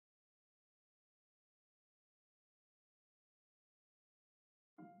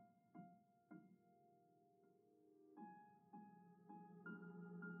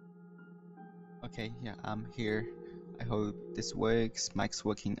Okay, yeah, I'm here. I hope this works. Mic's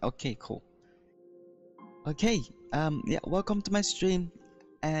working. Okay, cool. Okay, yeah, welcome to my stream.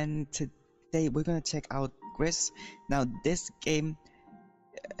 And today we're gonna check out GRIS. Now, this game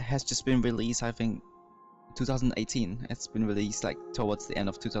has just been released, I think, 2018. It's been released like towards the end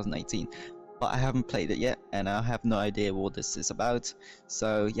of 2018. But I haven't played it yet, and I have no idea what this is about.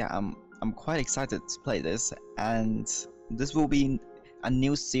 So yeah, I'm quite excited to play this, and this will be a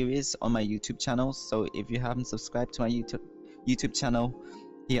new series on my YouTube channel. So if you haven't subscribed to my YouTube channel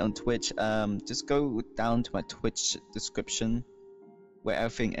here on Twitch, just go down to my Twitch description where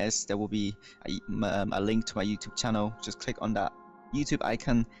everything is. There will be a link to my YouTube channel. Just click on that YouTube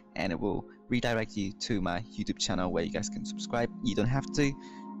icon and it will redirect you to my YouTube channel where you guys can subscribe. You don't have to,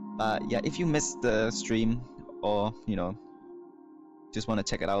 but yeah, if you missed the stream or just want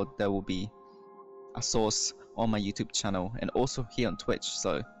to check it out, there will be a source on my YouTube channel and also here on Twitch.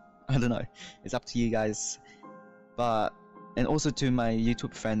 So I don't know, it's up to you guys. And also to my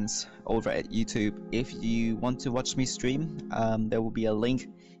YouTube friends over at YouTube, if you want to watch me stream, there will be a link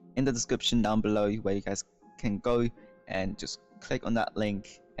in the description down below where you guys can go and just click on that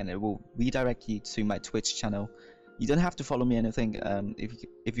link and it will redirect you to my Twitch channel. You don't have to follow me or anything.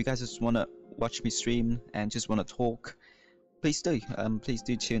 If you guys just want to watch me stream and just want to talk, please do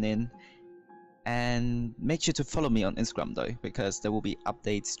tune in. And make sure to follow me on Instagram though, because there will be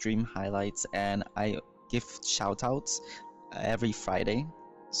updates, stream highlights, and I give shoutouts every Friday.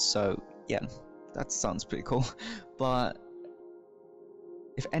 So yeah, that sounds pretty cool. But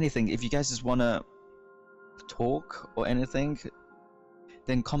if anything, if you guys just wanna talk or anything,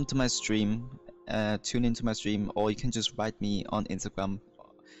 then come to my stream, tune into my stream, or you can just write me on Instagram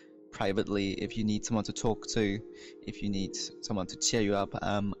privately if you need someone to talk to, if you need someone to cheer you up.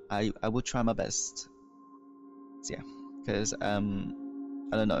 I will try my best. So yeah, because I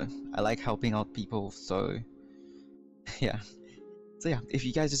don't know, I like helping out people, so yeah. So yeah, if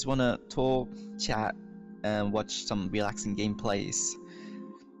you guys just wanna talk, chat, and watch some relaxing gameplays,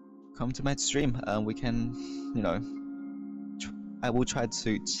 come to my stream. We can, I will try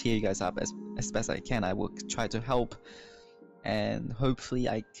to cheer you guys up as best I can. I will try to help, and hopefully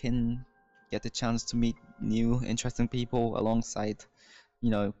I can get the chance to meet new interesting people alongside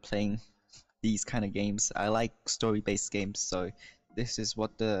playing these kind of games. I like story-based games, so this is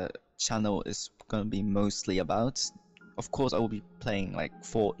what the channel is going to be mostly about. Of course I will be playing like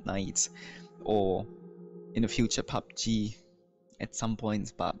Fortnite or in the future PUBG at some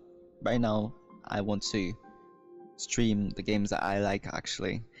point, but right now I want to stream the games that I like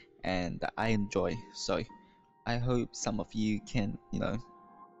actually and that I enjoy. So I hope some of you can,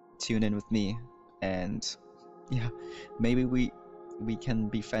 tune in with me, and yeah, maybe we can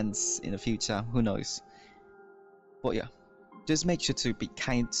be friends in the future, who knows. But yeah, just make sure to be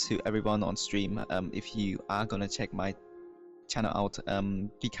kind to everyone on stream. If you are gonna check my channel out,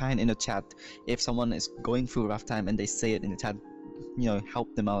 be kind in the chat. If someone is going through a rough time and they say it in the chat,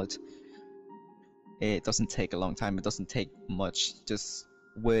 help them out. It doesn't take a long time, it doesn't take much, just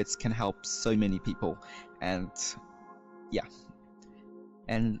words can help so many people. And yeah,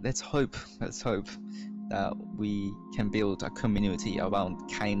 and let's hope that we can build a community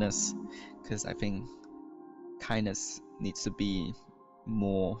around kindness, because I think kindness needs to be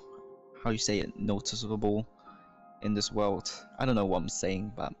more, how you say it, noticeable in this world. I don't know what I'm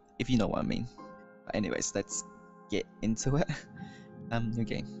saying, but if you know what I mean. But anyways, let's get into it.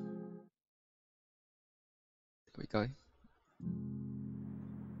 Okay, there we go.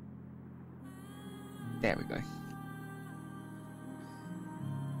 There we go.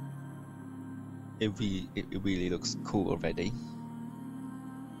 It really looks cool already.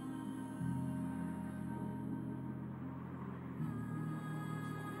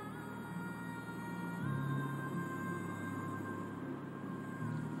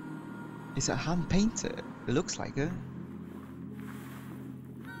 Is it hand painted? It looks like it.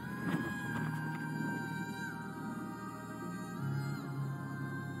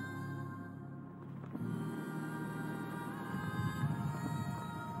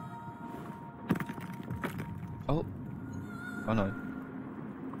 Oh no.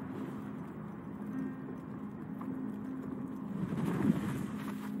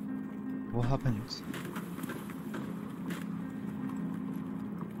 What happened?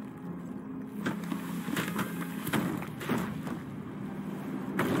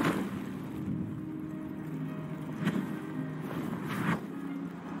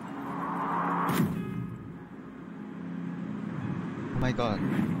 Oh my god.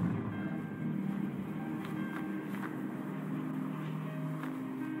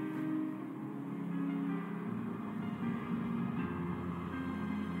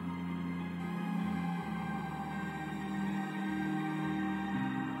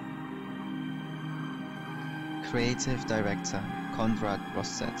 creative director Konrad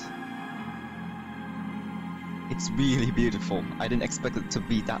Rosset. It's really beautiful. I didn't expect it to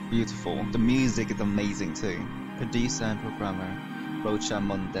be that beautiful. The music is amazing too. Producer and programmer Rocha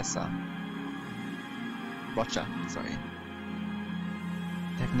Mondesa. Rocha, sorry.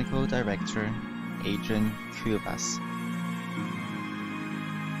 Technical director Adrian Kubas.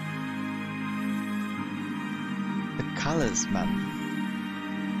 The colors, man.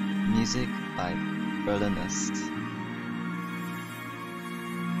 Music by Berlinist.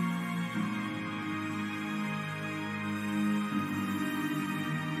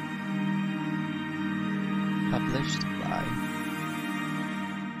 Published by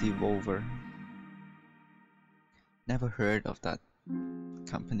Devolver. Never heard of that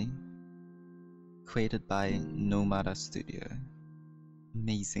company. Created by Nomada Studio.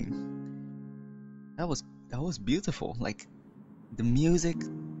 Amazing. That was beautiful. Like the music,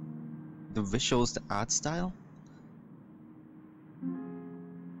 the visuals, the art style.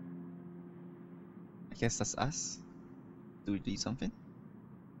 I guess that's us. Do we do something?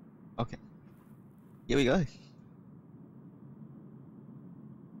 Okay. Here we go.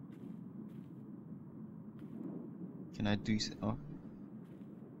 Can I do so? Oh.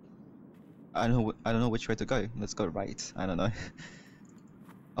 I don't know which way to go. Let's go right. I don't know.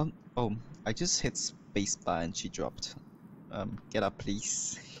 Oh, I just hit spacebar and she dropped. Get up,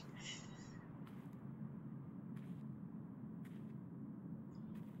 please.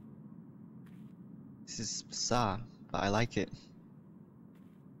 This is bizarre, but I like it.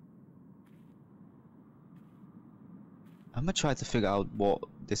 I'm gonna try to figure out what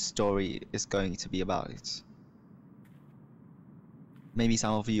this story is going to be about. Maybe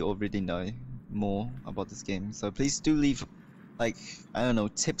some of you already know more about this game, so please do leave, like, I don't know,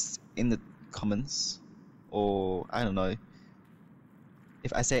 tips in the comments, or I don't know.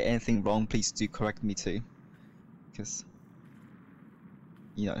 If I say anything wrong, please do correct me too, because,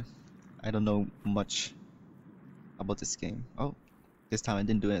 you know, I don't know much about this game. Oh, this time I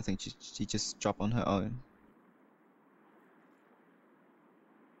didn't do anything, she just dropped on her own.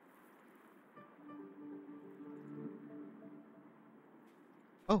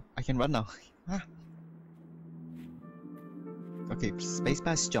 Oh, I can run now. Ah. Okay,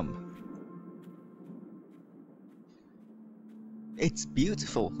 spacebar jump. It's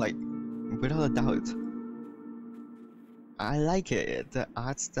beautiful, like, without a doubt. I like it, the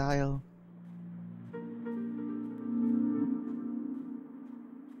art style.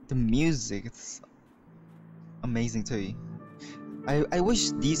 The music, it's amazing too. I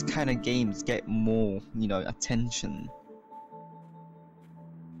wish these kind of games get more, you know, attention.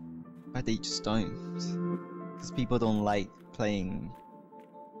 But they just don't, because people don't like playing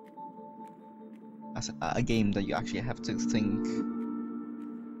as a game that you actually have to think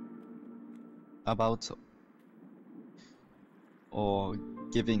about or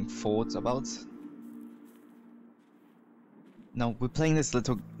giving thoughts about. Now we're playing this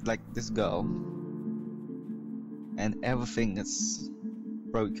little, like this girl, and everything is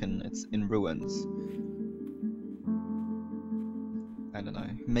broken, it's in ruins. I don't know,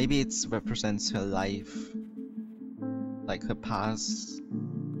 maybe it represents her life, like her past.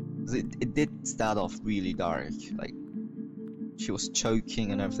 It did start off really dark, like she was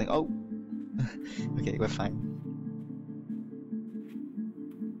choking and everything. Oh, okay, we're fine.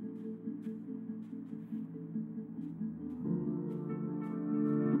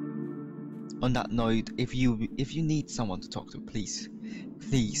 On that note, if you need someone to talk to, please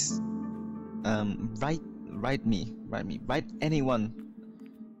write me, write anyone,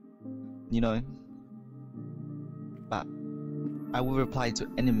 you know, but I will reply to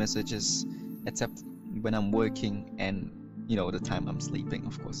any messages except when I'm working and, you know, the time I'm sleeping,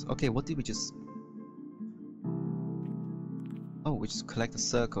 of course. Okay, what did we just... Oh, we just collect a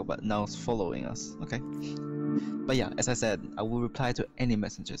circle, but now it's following us. Okay. But yeah, as I said, I will reply to any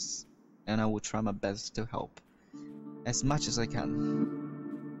messages, and I will try my best to help as much as I can.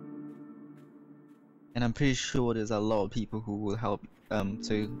 And I'm pretty sure there's a lot of people who will help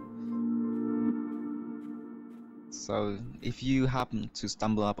too. So if you happen to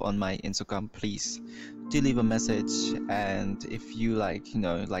stumble up on my Instagram, please do leave a message, and if you like, you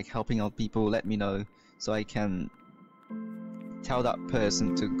know, like helping out people, let me know so I can tell that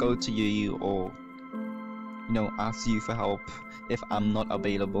person to go to you, or, you know, ask you for help if I'm not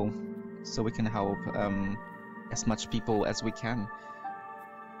available, so we can help as much people as we can.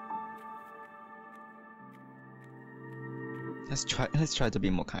 Let's try to be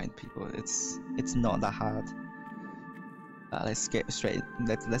more kind, people. It's not that hard. Let's get straight.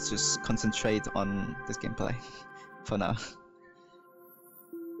 Let's just concentrate on this gameplay for now.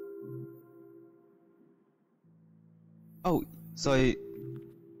 Oh, so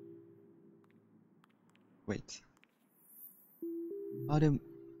wait. I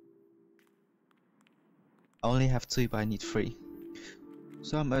only have 2, but I need 3.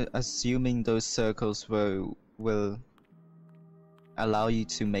 So I'm assuming those circles will allow you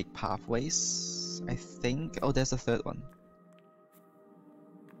to make pathways, I think. Oh, there's a 3rd one.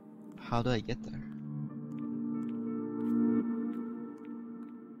 How do I get there?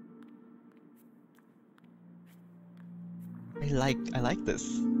 I like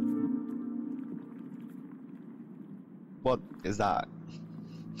this. What is that?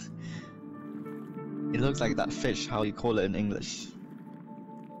 It looks like that fish, how you call it in English.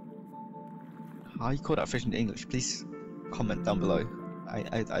 How you call that fish in English? Please comment down below.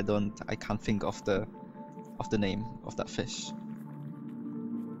 I can't think of the name of that fish.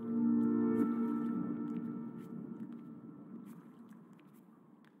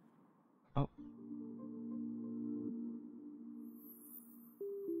 Oh.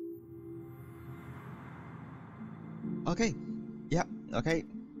 Okay. Yeah, okay.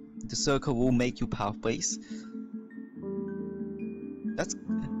 The circle will make you pathways. That's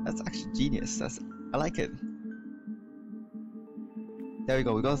actually genius. I like it. There we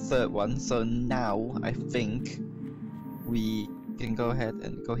go, we got a 3rd one. So now I think we can go ahead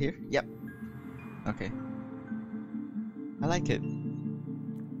and go here. Yep. Okay. I like it.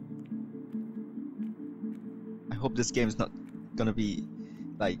 I hope this game is not gonna be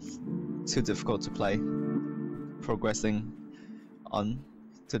like too difficult to play. Progressing on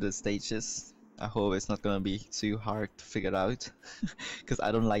to the stages. I hope it's not gonna be too hard to figure it out, because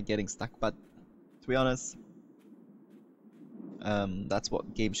I don't like getting stuck. But to be honest, that's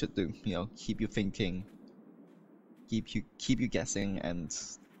what games should do. You know, keep you thinking, keep you guessing, and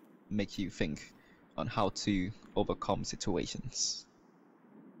make you think on how to overcome situations.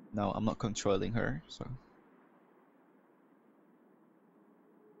 Now I'm not controlling her, so.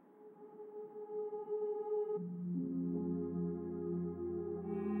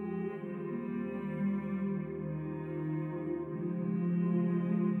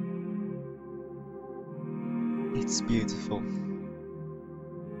 It's beautiful.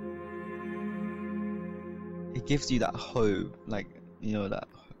 It gives you that hope, like, you know, that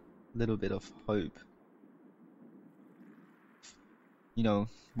little bit of hope. You know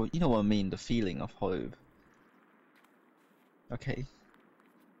what I mean, the feeling of hope. Okay.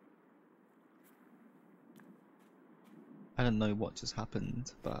 I don't know what just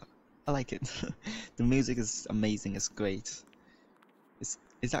happened, but I like it. The music is amazing, it's great. It's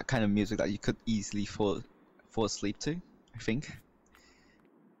that kind of music that you could easily fall asleep to, I think.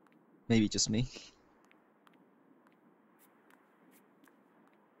 Maybe just me.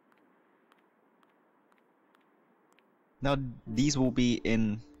 Now these will be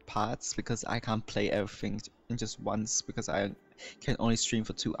in parts because I can't play everything in just once, because I can only stream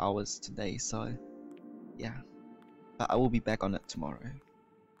for 2 hours today, so yeah. But I will be back on it tomorrow.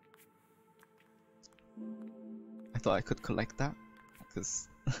 I thought I could collect that, because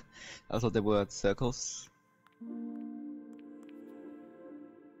I thought there were circles.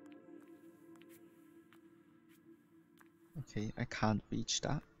 Okay, I can't reach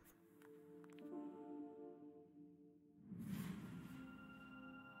that.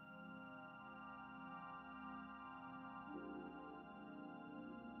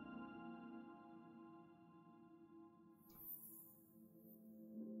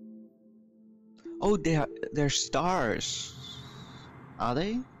 Oh, they're stars. Are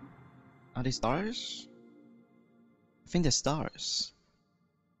they? Are they stars? I think they're stars.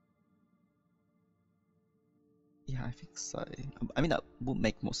 Yeah, I think so. I mean, that would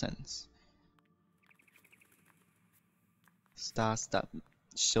make more sense. Stars that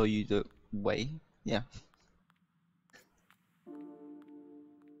show you the way. Yeah.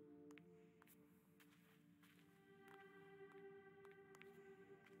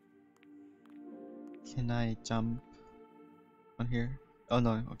 Can I jump on here? Oh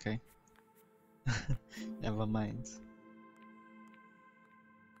no, okay. Never mind.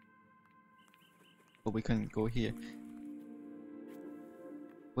 But we can go here.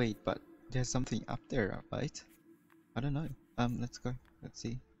 Wait, but there's something up there, right? I don't know. Let's go. Let's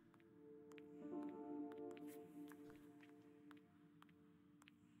see.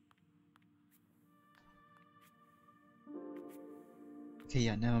 Okay,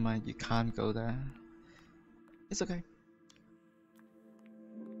 yeah, never mind. You can't go there. It's okay.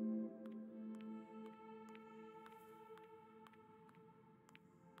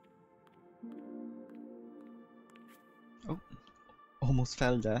 Oh, almost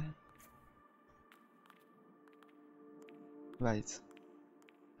fell there. Right.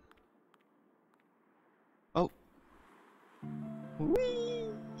 Oh,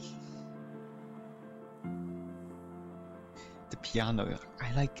 Whee! The piano.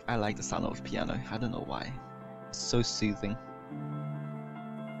 I like the sound of the piano. I don't know why. It's so soothing.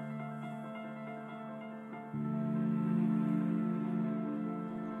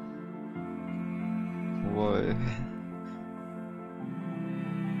 Whoa.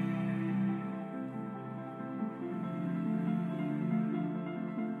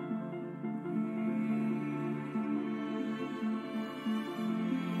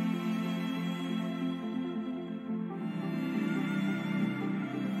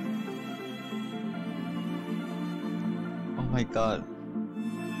 Oh my god.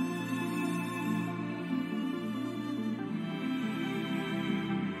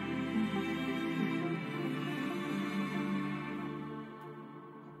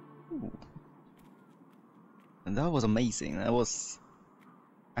 Ooh. And that was amazing. That was.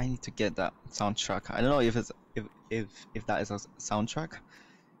 I need to get that soundtrack. I don't know if it's if that is a soundtrack.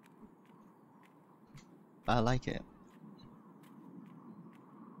 But I like it.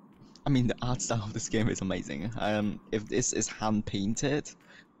 I mean, the art style of this game is amazing. If this is hand painted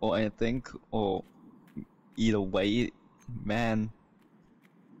or anything, or either way, man,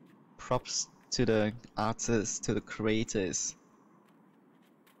 props to the artists, to the creators,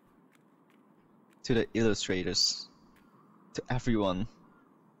 to the illustrators, to everyone.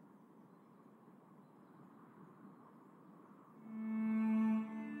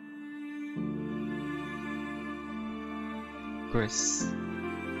 GRIS.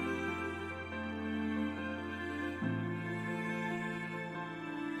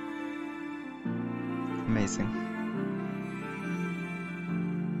 Amazing.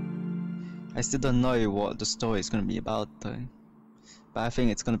 I still don't know what the story is gonna be about though, but I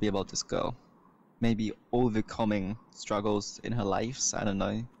think it's gonna be about this girl. Maybe overcoming struggles in her lives, I don't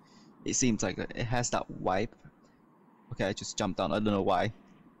know. It seems like it has that vibe. Okay, I just jumped down, I don't know why.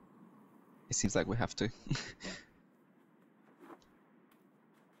 It seems like we have to.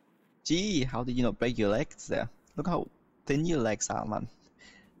 Gee, how did you not break your legs there? Look how thin your legs are, man.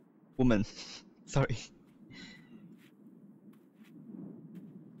 Woman. Sorry.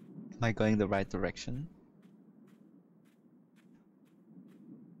 Am I going the right direction?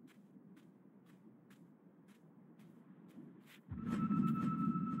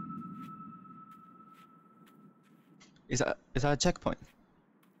 Is that a checkpoint?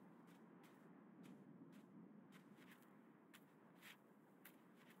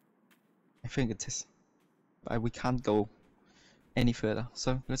 I think it is. But we can't go any further,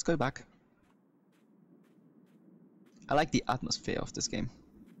 so let's go back. I like the atmosphere of this game.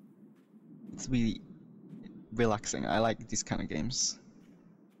 It's really relaxing. I like these kind of games.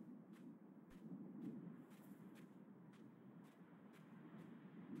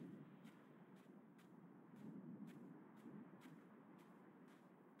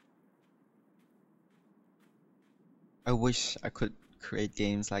 I wish I could create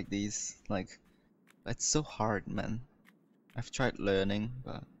games like these. Like, it's so hard, man. I've tried learning,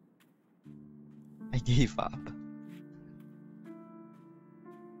 but I gave up.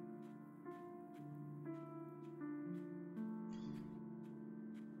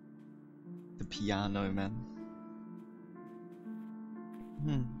 The piano, man.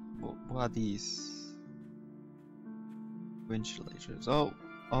 What are these? Ventilators. Oh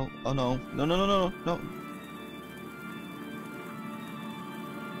no. No.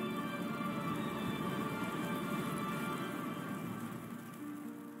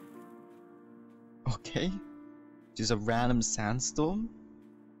 Okay. Just a random sandstorm?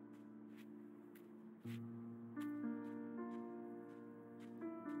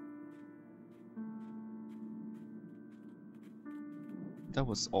 That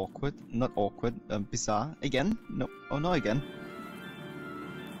was awkward. Not awkward, bizarre. Again? No. Oh, no, again.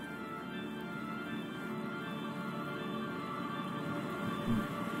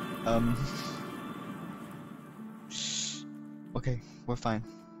 Okay, we're fine.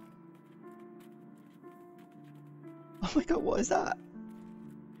 Oh my god, what is that?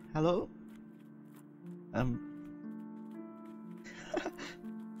 Hello?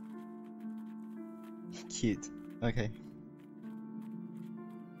 Cute. Okay.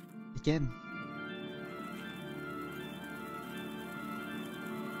 Again.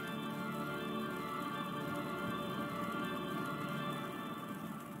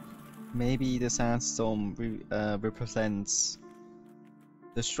 Maybe the sandstorm represents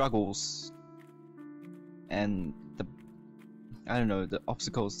the struggles and the, I don't know, the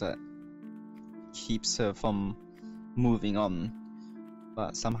obstacles that keeps her from moving on,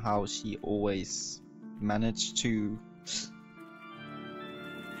 but somehow she always managed to,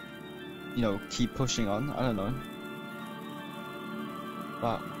 you know, keep pushing on. I don't know.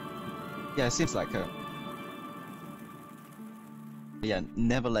 But yeah, it seems like a... Yeah,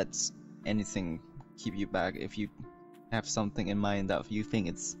 never let anything keep you back. If you have something in mind that you think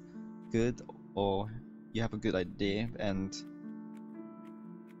it's good, or you have a good idea and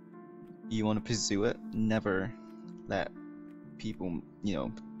you want to pursue it, never let people, you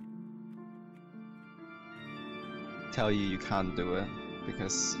know, tell you can't do it,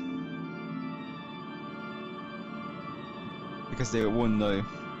 because they wouldn't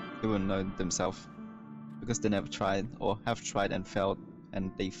know themselves, because they never tried, or have tried and failed,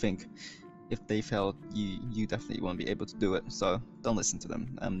 and they think if they failed, you definitely won't be able to do it. So don't listen to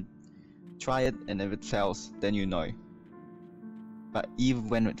them. Try it, and if it fails, then you know. But even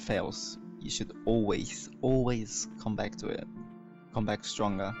when it fails, you should always come back to it, come back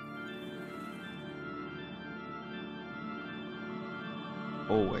stronger.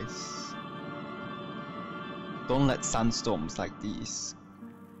 Always. Don't let sandstorms like these,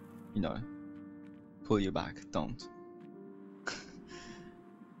 you know, pull you back. Don't.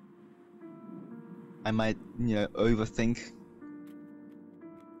 I might, you know, overthink,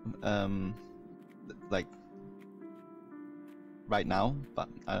 like right now, but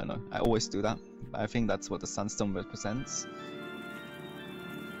I don't know. I always do that. But I think that's what the sandstorm represents.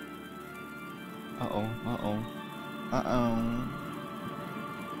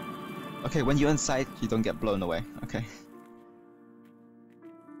 Okay, when you're inside, you don't get blown away. Okay.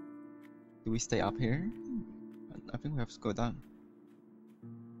 Do we stay up here? I think we have to go down.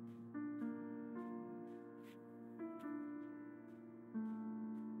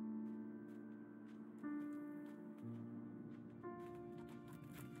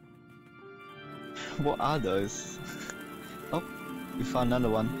 What are those? Oh, we found another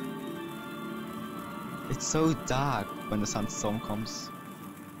one. It's so dark when the sandstorm comes.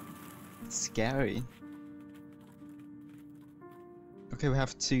 It's scary. Okay, we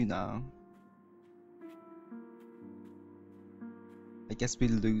have two now. I guess we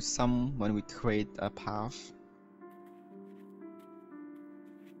lose some when we create a path.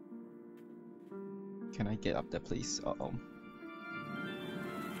 Can I get up there, please? Uh-oh.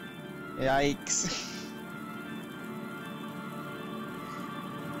 Yikes.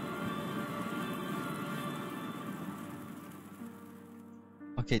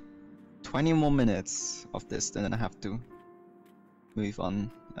 Okay, 20 more minutes of this, then I have to move on.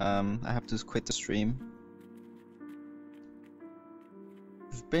 I have to quit the stream.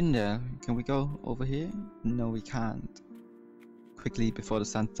 We've been there. Can we go over here? No, we can't. Quickly, before the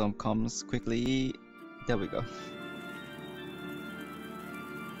sandstorm comes. Quickly. There we go.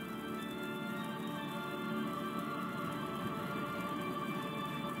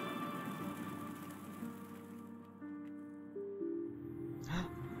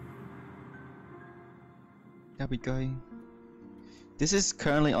 There we go. This is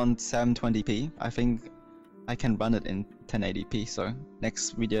currently on 720p. I think I can run it in 1080p, so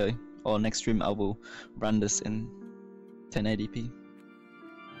next video or next stream I will run this in 1080p.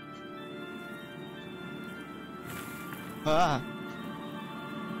 Ah!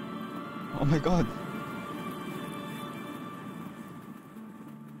 Oh my god!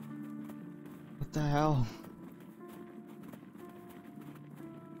 What the hell?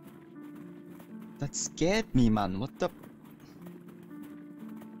 That scared me, man. What the?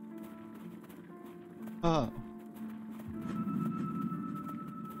 Oh.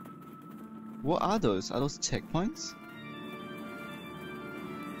 What are those? Are those checkpoints?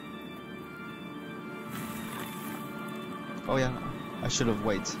 Oh yeah, I should have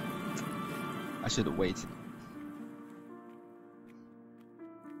waited. I should have waited.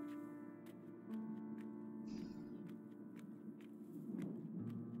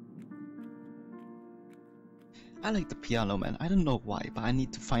 I like the piano, man. I don't know why, but I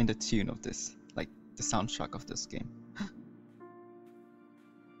need to find the tune of this, like the soundtrack of this game.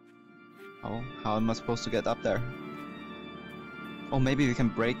 Oh, how am I supposed to get up there? Oh, maybe we can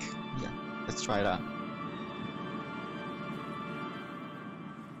break. Yeah, let's try that.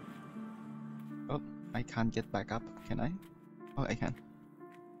 Oh, I can't get back up, can I? Oh, I can.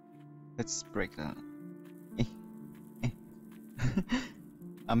 Let's break that.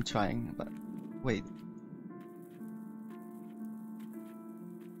 I'm trying, but wait.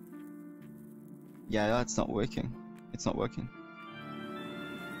 Yeah, that's not working. It's not working.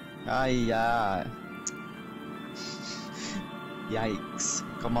 Ah, yeah. Yikes.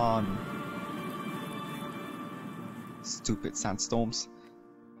 Come on. Stupid sandstorms.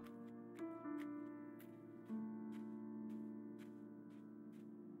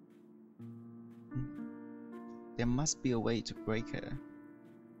 There must be a way to break it.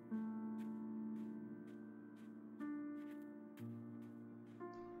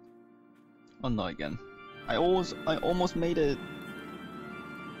 Oh no, again. I almost made it.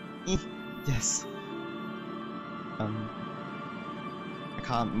 Yes. I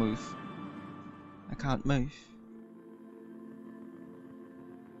can't move. I can't move.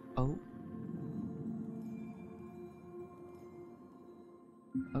 Oh.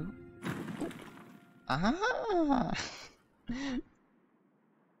 Oh. Ah.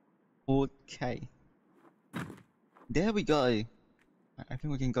 Okay. There we go. I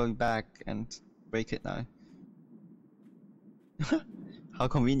think we can go back and break it now. How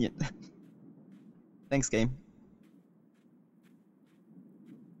convenient. Thanks, game.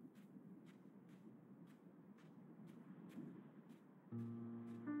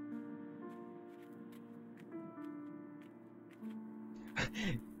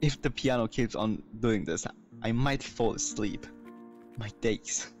 If the piano keeps on doing this, I might fall asleep. My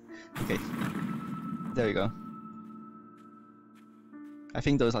days. Okay. There we go. I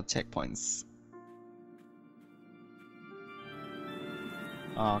think those are checkpoints.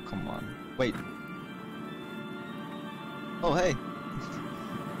 Oh, come on. Wait. Oh, hey!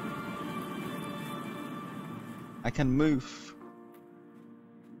 I can move.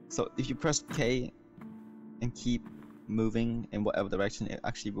 So if you press K and keep moving in whatever direction, it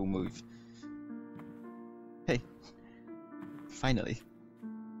actually will move. Hey. Finally.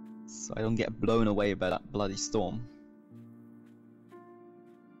 So I don't get blown away by that bloody storm.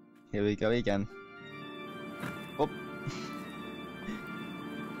 Here we go again. Oh.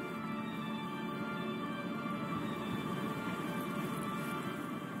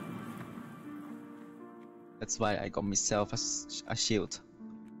 That's why I got myself a shield.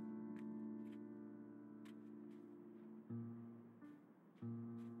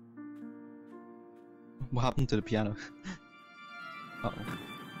 What happened to the piano? Uh-oh.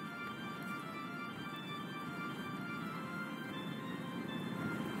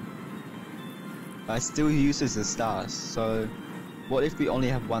 I still uses the stars, so what if we only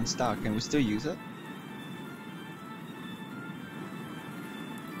have one star? Can we still use it?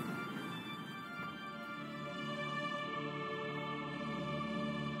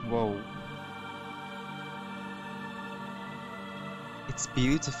 Whoa. It's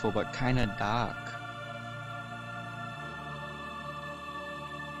beautiful but kinda dark.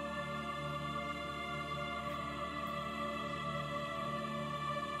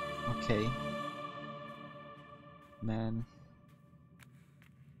 Okay. Man.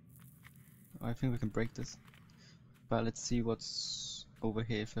 I think we can break this. But let's see what's over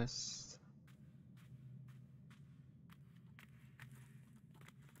here first.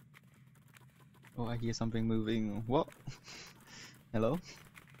 Oh, I hear something moving. What? Hello?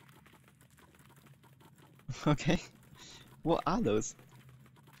 Okay. What are those?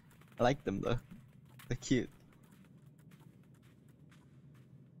 I like them though. They're cute.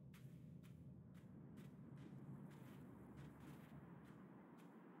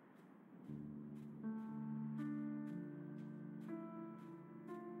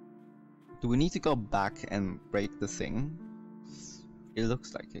 Do we need to go back and break the thing? It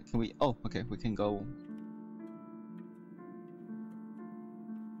looks like it. Can we? Oh, okay, we can go.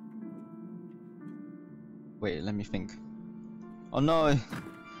 Wait, let me think. Oh no!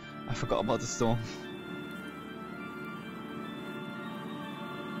 I forgot about the storm.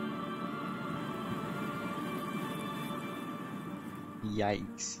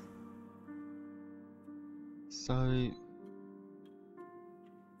 Yikes. So...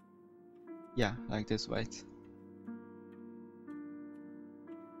 yeah, like this, right?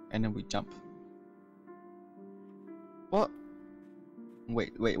 And then we jump. What?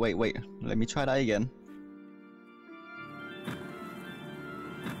 Wait. Let me try that again.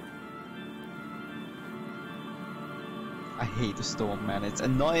 I hate the storm, man. It's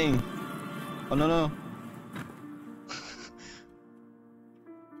annoying. Oh no.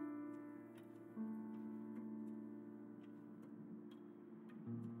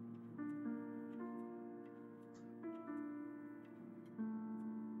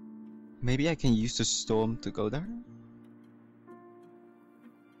 Maybe I can use the storm to go there?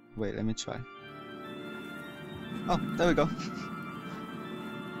 Wait, let me try. Oh, there we go.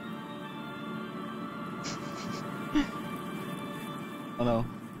 Oh no.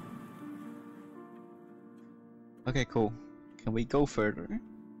 Okay, cool. Can we go further?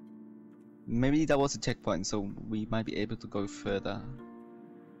 Maybe that was a checkpoint, so we might be able to go further.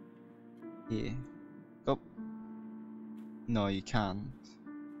 Yeah. Go. No, you can't.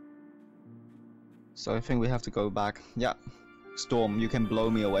 So I think we have to go back. Yeah. Storm, you can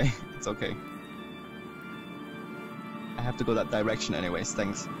blow me away. It's okay. I have to go that direction anyways,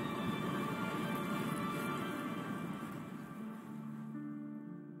 thanks.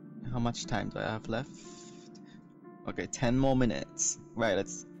 How much time do I have left? Okay, 10 more minutes. Right,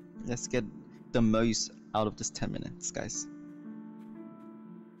 let's get the most out of this 10 minutes, guys.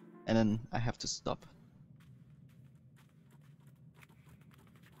 And then I have to stop.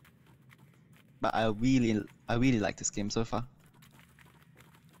 But I really like this game so far.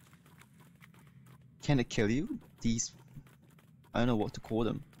 Can it kill you? These, I don't know what to call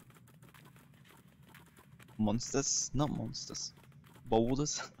them. Monsters? Not monsters.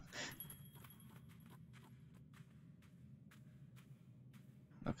 Boulders?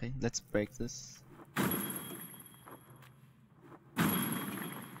 Okay, let's break this.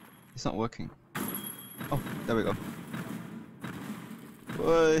 It's not working. Oh, there we go.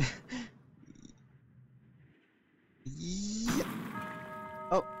 Whoa. Yeah.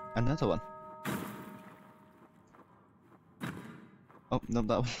 Oh, another one. Oh no,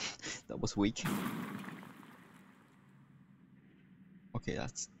 that was weak. Okay,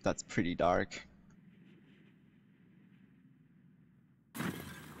 that's pretty dark.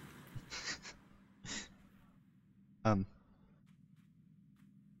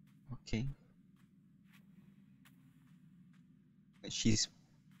 Okay. She's.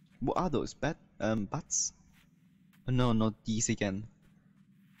 What are those? Bats? Oh, no, not these again.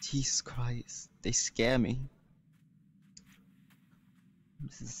 Jesus Christ, they scare me.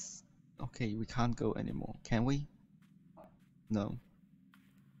 This is. Okay, we can't go anymore, can we? No.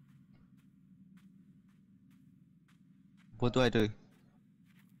 What do I do?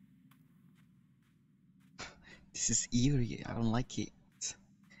 This is eerie, I don't like it.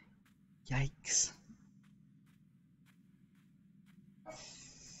 Yikes.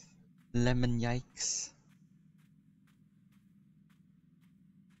 Lemon yikes.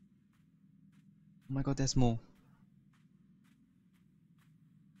 Oh my god, there's more.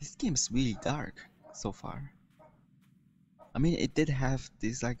 This game is really dark so far. I mean, it did have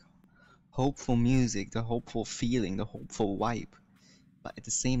this like hopeful music, the hopeful feeling, the hopeful vibe, but at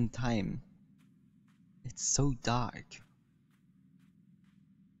the same time, it's so dark.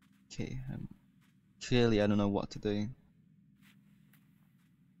 Okay, clearly I don't know what to do.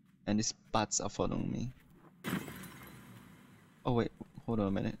 And these bats are following me. Oh wait, hold on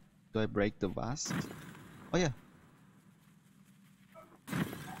a minute. Do I break the vase? Oh yeah.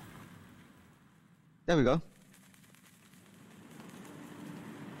 There we go.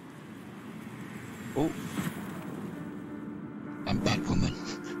 Oh. I'm Batwoman.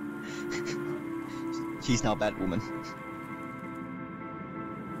 She's now Batwoman.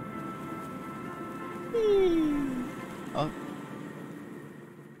 Oh.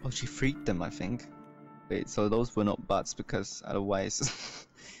 Oh, she freaked them, I think. Wait, so those were not bats because otherwise...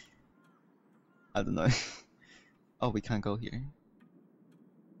 I don't know. Oh, we can't go here.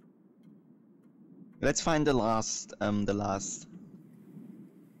 Let's find the last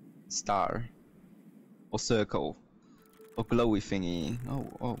star. Or circle. Or glowy thingy.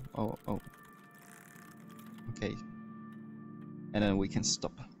 Oh. Okay. And then we can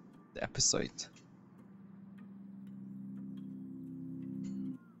stop the episode.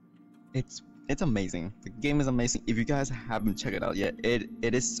 It's amazing. The game is amazing. If you guys haven't checked it out yet, it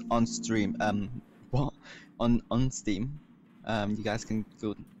is on stream. What? On Steam. You guys can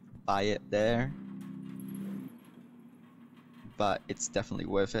go buy it there. But it's definitely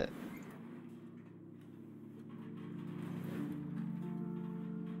worth it.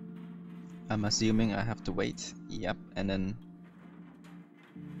 I'm assuming I have to wait. Yep, and then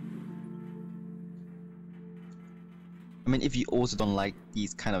I mean, if you also don't like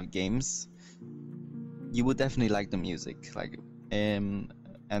these kind of games, you would definitely like the music, like and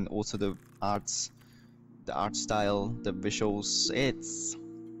also the art style, the visuals. It's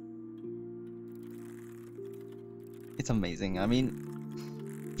amazing. I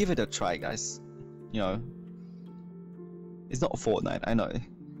mean, give it a try, guys. You know, it's not Fortnite, I know,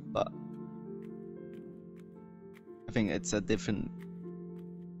 but I think it's a different,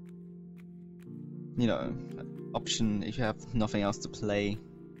 you know, option if you have nothing else to play,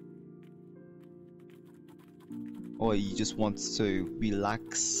 or you just want to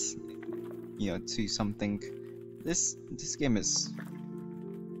relax, you know, to something. This game is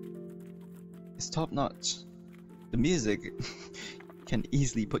top notch. The music can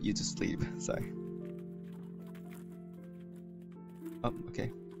easily put you to sleep. So, oh,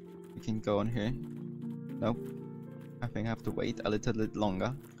 okay, we can go on here. Nope, I think I have to wait a little bit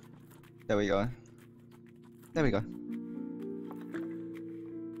longer. There we go. There we go.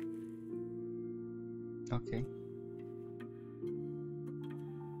 Okay.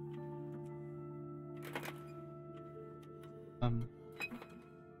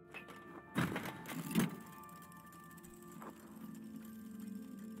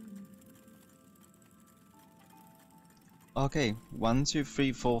 Okay, 1, 2,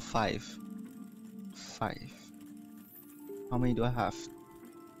 3, 4, 5. 5. How many do I have?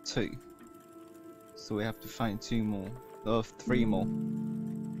 2. So we have to find 2 more. Oh, 3 more.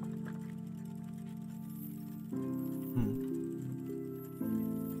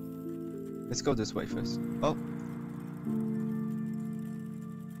 Let's go this way first. Oh!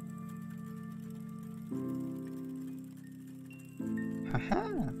 Haha!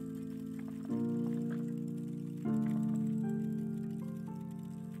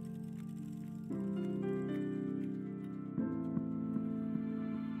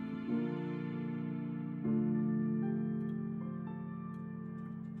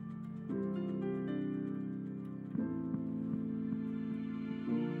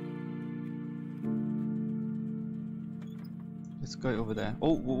 Let's go over there.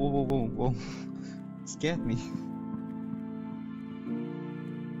 Oh, whoa, whoa, whoa, whoa, whoa. Scared me.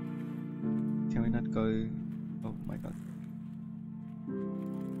 Can we not go? Oh my god.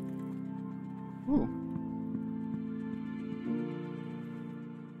 Ooh.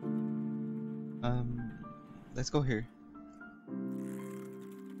 Let's go here.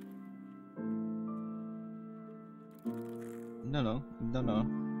 No.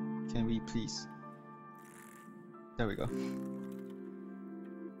 Can we please? There we go.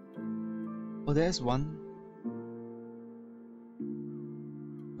 Oh, there's one.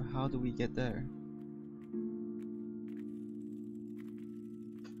 But how do we get there?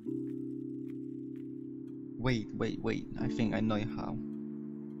 Wait. I think I know how.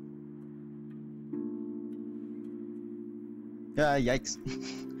 Yeah, yikes.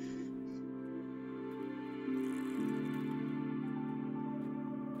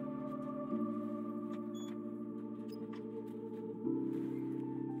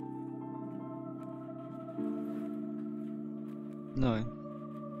 No.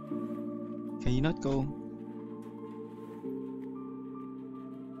 Can you not go?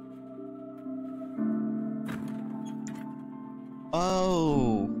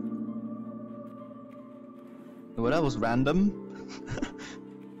 Oh! Well, that was random.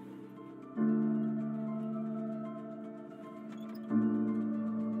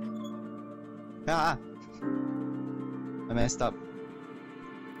 Ah! I messed up.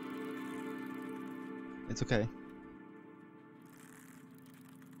 It's okay.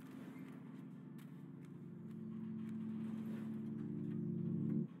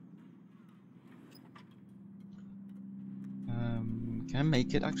 Can I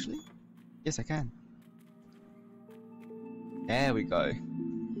make it actually? Yes, I can. There we go.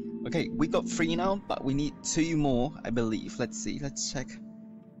 Okay, we got 3 now, but we need 2 more, I believe. Let's see, let's check.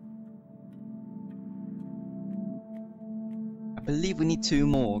 I believe we need 2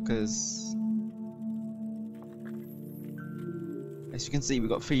 more, because as you can see, we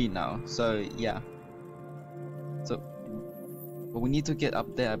got 3 now, so yeah. So, but we need to get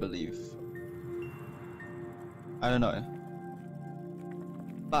up there, I believe. I don't know.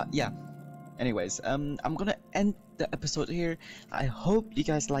 But yeah. Anyways, I'm gonna end the episode here. I hope you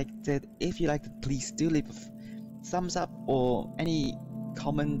guys liked it. If you liked it, please do leave a thumbs up or any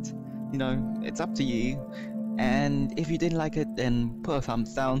comment. You know, it's up to you. And if you didn't like it, then put a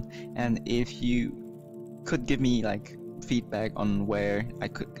thumbs down. And if you could give me like feedback on where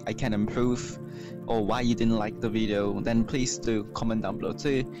I can improve or why you didn't like the video, then please do comment down below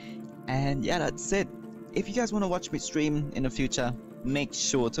too. And yeah, that's it. If you guys want to watch me stream in the future, make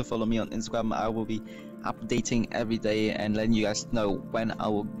sure to follow me on Instagram. I will be updating every day and letting you guys know when I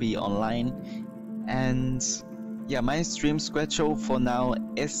will be online. And yeah, my stream schedule for now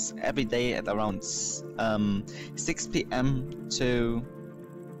is every day at around 6 PM to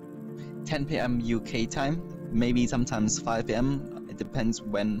 10 PM UK time, maybe sometimes 5 PM. It depends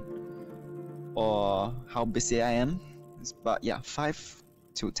when or how busy I am, but yeah, 5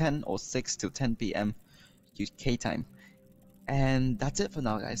 to 10 or 6 to 10 PM UK time. And that's it for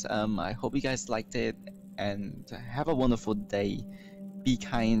now, guys. I hope you guys liked it, and have a wonderful day. Be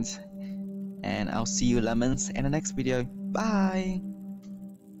kind, and I'll see you lemons in the next video. Bye.